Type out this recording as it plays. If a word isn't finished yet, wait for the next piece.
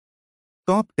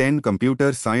Top 10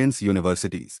 Computer Science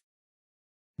Universities.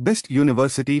 Best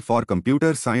University for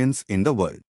Computer Science in the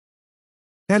world.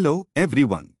 Hello,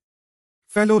 everyone.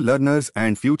 Fellow learners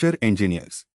and future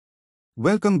engineers.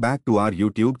 Welcome back to our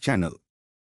YouTube channel,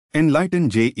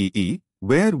 Enlighten JEE,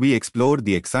 where we explore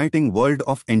the exciting world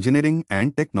of engineering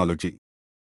and technology.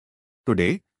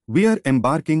 Today, we are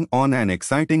embarking on an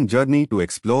exciting journey to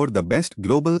explore the best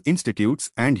global institutes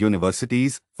and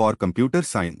universities for computer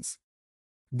science.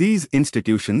 These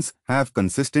institutions have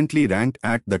consistently ranked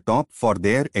at the top for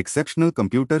their exceptional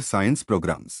computer science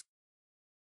programs.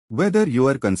 Whether you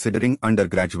are considering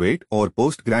undergraduate or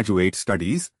postgraduate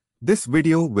studies, this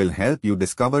video will help you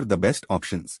discover the best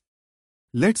options.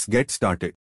 Let's get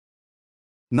started.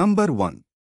 Number 1.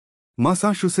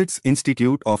 Massachusetts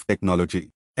Institute of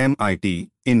Technology, MIT,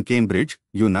 in Cambridge,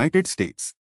 United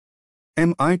States.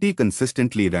 MIT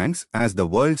consistently ranks as the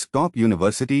world's top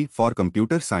university for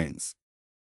computer science.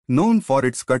 Known for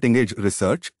its cutting-edge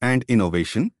research and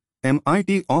innovation,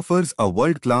 MIT offers a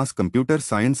world-class computer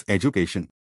science education.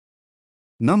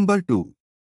 Number 2.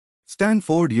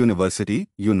 Stanford University,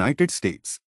 United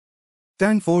States.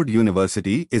 Stanford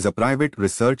University is a private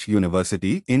research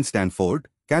university in Stanford,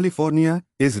 California,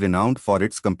 is renowned for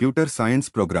its computer science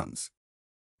programs.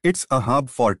 It's a hub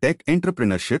for tech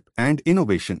entrepreneurship and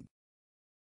innovation.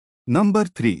 Number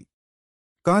 3.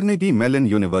 Carnegie Mellon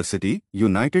University,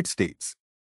 United States.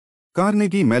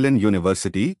 Carnegie Mellon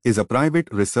University is a private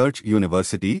research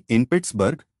university in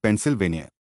Pittsburgh, Pennsylvania.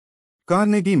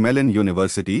 Carnegie Mellon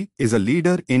University is a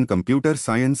leader in computer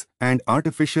science and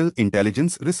artificial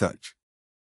intelligence research.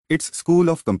 Its School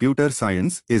of Computer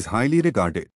Science is highly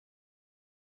regarded.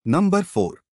 Number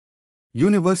 4.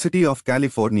 University of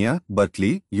California,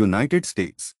 Berkeley, United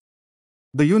States.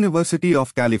 The University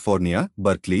of California,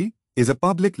 Berkeley, is a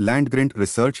public land-grant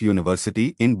research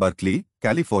university in Berkeley,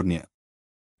 California.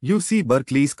 UC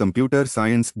Berkeley's Computer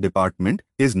Science Department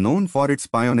is known for its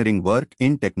pioneering work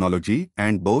in technology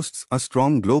and boasts a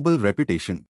strong global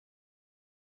reputation.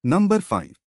 Number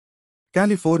 5.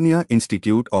 California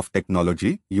Institute of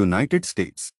Technology, United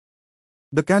States.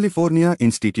 The California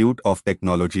Institute of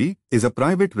Technology is a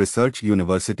private research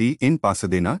university in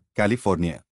Pasadena,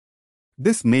 California.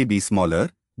 This may be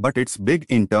smaller, but it's big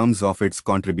in terms of its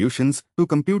contributions to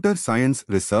computer science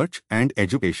research and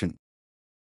education.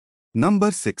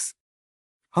 Number 6.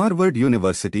 Harvard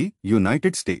University,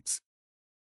 United States.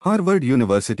 Harvard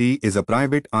University is a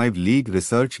private Ivy League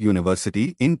research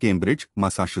university in Cambridge,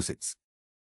 Massachusetts.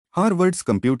 Harvard's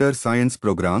computer science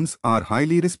programs are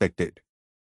highly respected.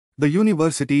 The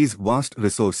university's vast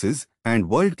resources and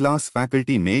world-class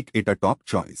faculty make it a top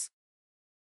choice.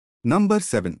 Number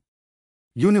 7.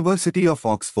 University of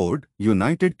Oxford,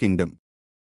 United Kingdom.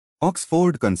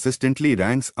 Oxford consistently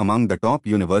ranks among the top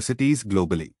universities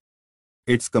globally.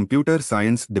 Its computer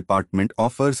science department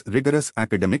offers rigorous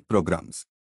academic programs.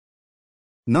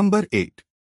 Number 8.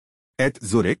 ETH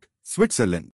Zurich,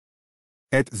 Switzerland.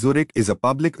 ETH Zurich is a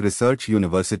public research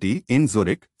university in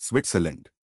Zurich, Switzerland.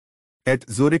 ETH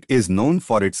Zurich is known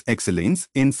for its excellence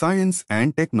in science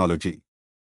and technology.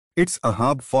 It's a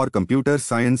hub for computer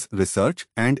science research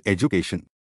and education.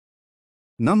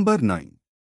 Number 9.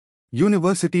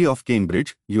 University of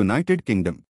Cambridge, United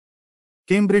Kingdom.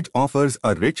 Cambridge offers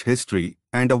a rich history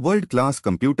and a world-class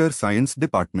computer science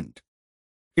department.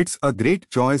 It's a great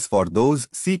choice for those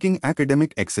seeking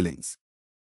academic excellence.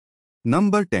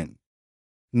 Number 10.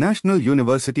 National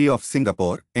University of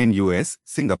Singapore, NUS,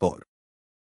 Singapore.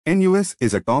 NUS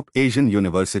is a top Asian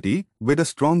university with a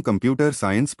strong computer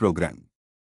science program.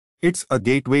 It's a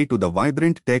gateway to the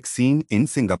vibrant tech scene in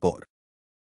Singapore.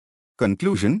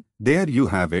 Conclusion: there you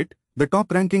have it, the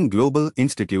top-ranking global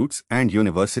institutes and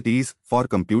universities for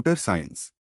computer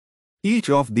science. Each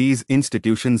of these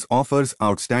institutions offers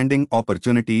outstanding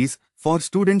opportunities for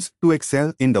students to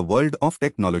excel in the world of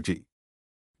technology.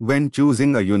 When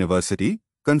choosing a university,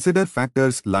 consider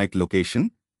factors like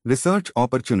location, research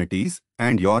opportunities,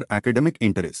 and your academic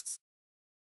interests.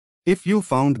 If you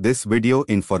found this video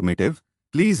informative,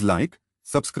 please like,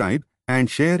 subscribe, and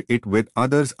share it with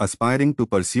others aspiring to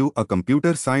pursue a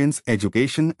computer science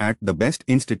education at the best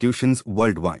institutions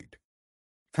worldwide.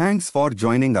 Thanks for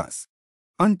joining us.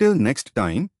 Until next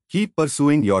time, keep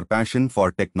pursuing your passion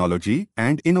for technology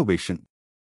and innovation.